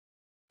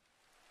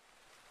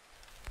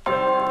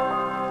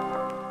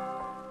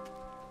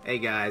Hey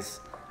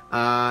guys,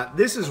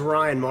 this is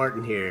Ryan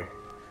Martin here,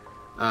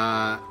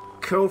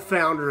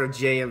 co-founder of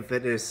JM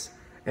Fitness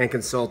and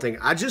Consulting.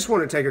 I just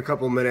want to take a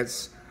couple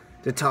minutes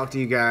to talk to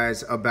you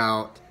guys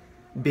about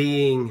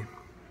being,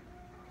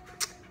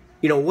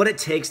 what it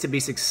takes to be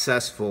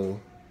successful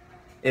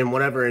in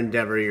whatever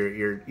endeavor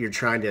you're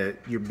trying to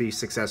be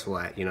successful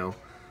at.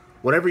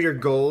 Whatever your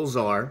goals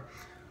are,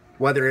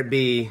 whether it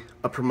be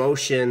a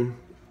promotion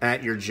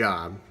at your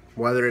job,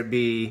 whether it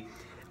be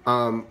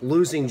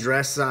losing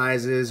dress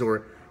sizes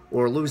or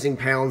losing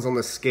pounds on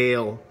the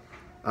scale,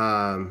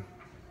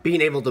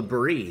 being able to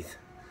breathe,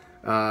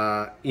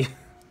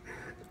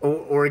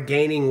 or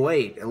gaining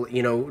weight,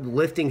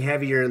 lifting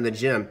heavier in the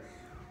gym.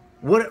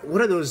 What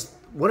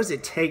does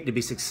it take to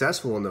be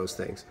successful in those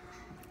things?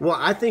 Well,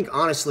 I think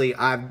honestly,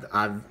 I've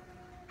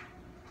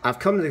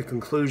come to the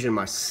conclusion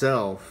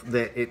myself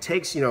that it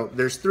takes,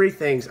 there's three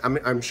things.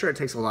 I'm sure it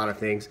takes a lot of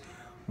things,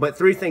 but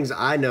three things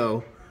I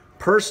know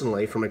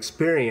personally from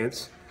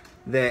experience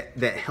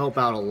that help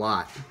out a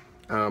lot.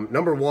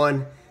 Number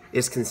one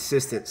is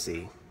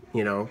consistency.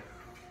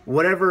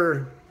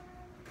 Whatever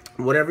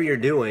you're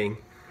doing,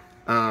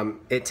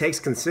 it takes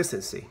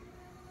consistency.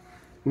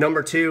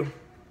 Number two,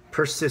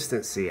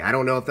 persistency. I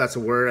don't know if that's a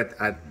word.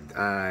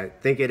 I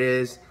think it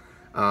is,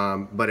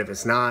 but if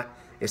it's not,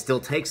 it still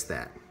takes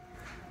that.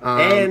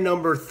 And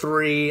number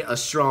three, a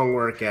strong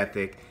work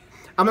ethic.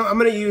 I'm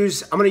gonna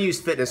use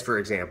fitness for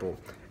example,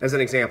 as an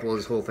example of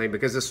this whole thing,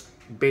 because this is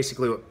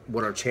basically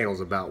what our channel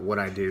is about, what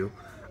I do.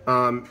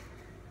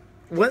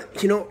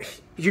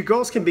 Your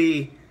goals can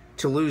be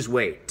to lose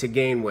weight, to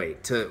gain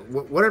weight, to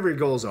whatever your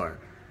goals are.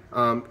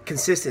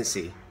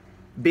 Consistency,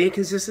 being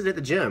consistent at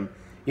the gym,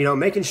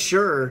 making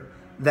sure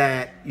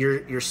that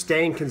you're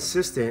staying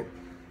consistent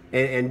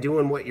and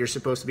doing what you're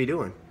supposed to be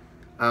doing.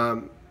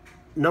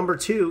 Number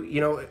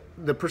two,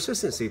 the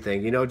persistency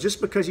thing.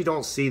 Just because you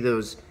don't see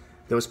those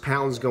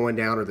pounds going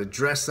down, or the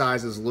dress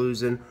sizes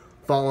losing,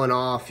 falling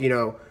off,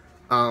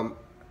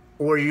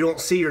 or you don't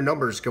see your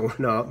numbers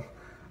going up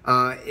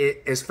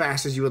as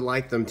fast as you would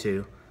like them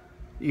to.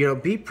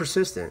 Be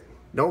persistent.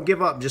 Don't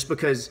give up just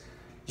because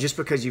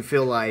you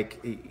feel like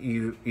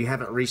you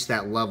haven't reached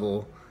that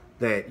level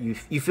that you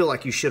feel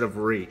like you should have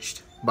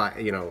reached by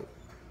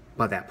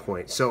that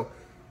point. So,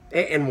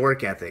 and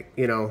work ethic.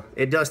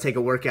 It does take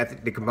a work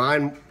ethic to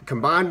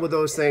combine with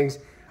those things.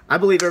 I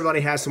believe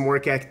everybody has some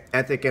work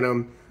ethic in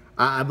them.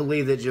 I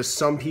believe that just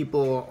some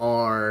people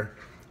are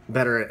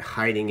better at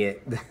hiding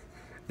it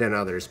than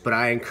others, but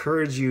I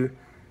encourage you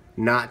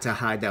not to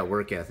hide that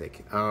work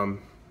ethic.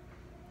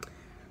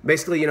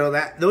 Basically,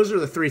 those are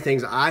the three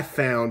things I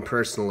found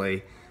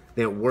personally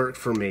that work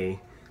for me,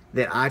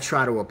 that I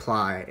try to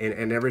apply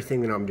in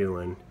everything that I'm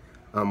doing,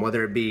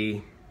 whether it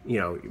be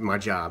my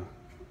job,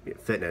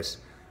 fitness,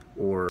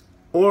 or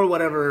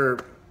whatever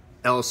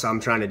else I'm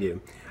trying to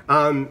do.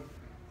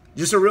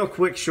 Just a real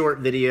quick short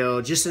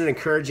video, just an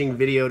encouraging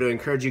video to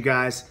encourage you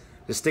guys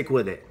to stick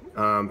with it.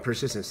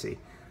 Persistency.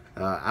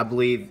 I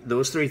believe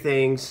those three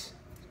things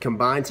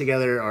combined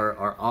together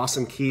are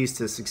awesome keys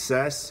to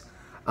success.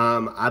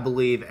 I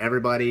believe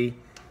everybody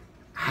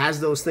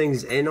has those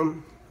things in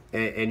them,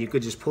 and you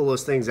could just pull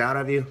those things out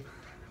of you.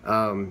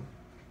 I'm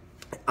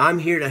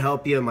here to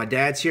help you. My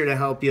dad's here to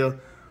help you.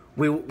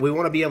 We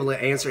want to be able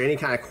to answer any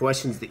kind of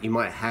questions that you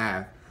might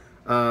have.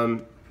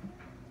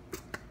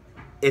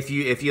 If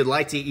you'd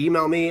like to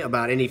email me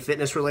about any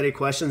fitness related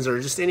questions,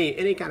 or just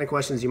any kind of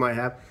questions you might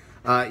have,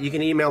 you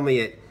can email me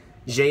at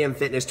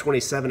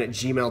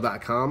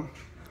jmfitness27@gmail.com,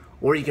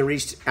 or you can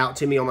reach out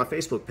to me on my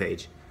Facebook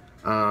page.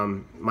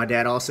 My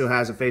dad also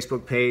has a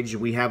Facebook page.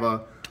 We have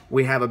a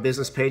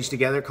business page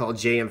together called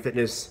JM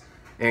Fitness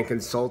and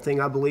Consulting,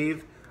 I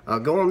believe.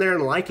 Go on there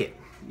and like it.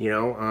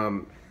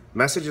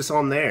 Message us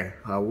on there.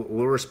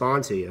 We'll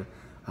respond to you.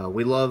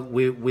 We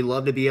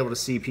love to be able to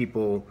see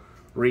people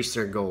reach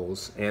their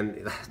goals,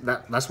 and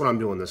that's what I'm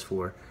doing this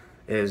for.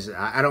 Is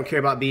I don't care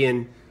about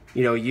being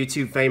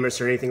YouTube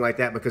famous or anything like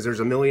that, because there's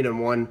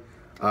 1,000,001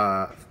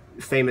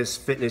 famous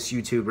fitness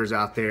YouTubers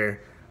out there.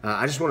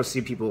 I just want to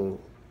see people.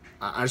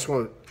 I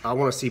want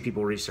to see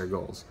people reach their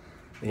goals.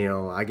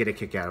 I get a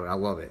kick out of it. I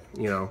love it.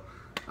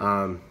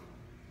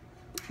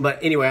 But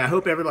anyway, I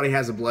hope everybody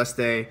has a blessed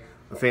day,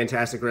 a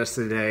fantastic rest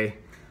of the day.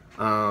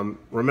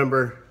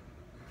 Remember,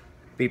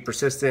 be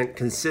persistent,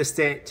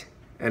 consistent,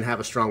 and have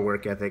a strong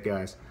work ethic,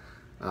 guys.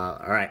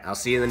 All right, I'll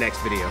see you in the next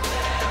video.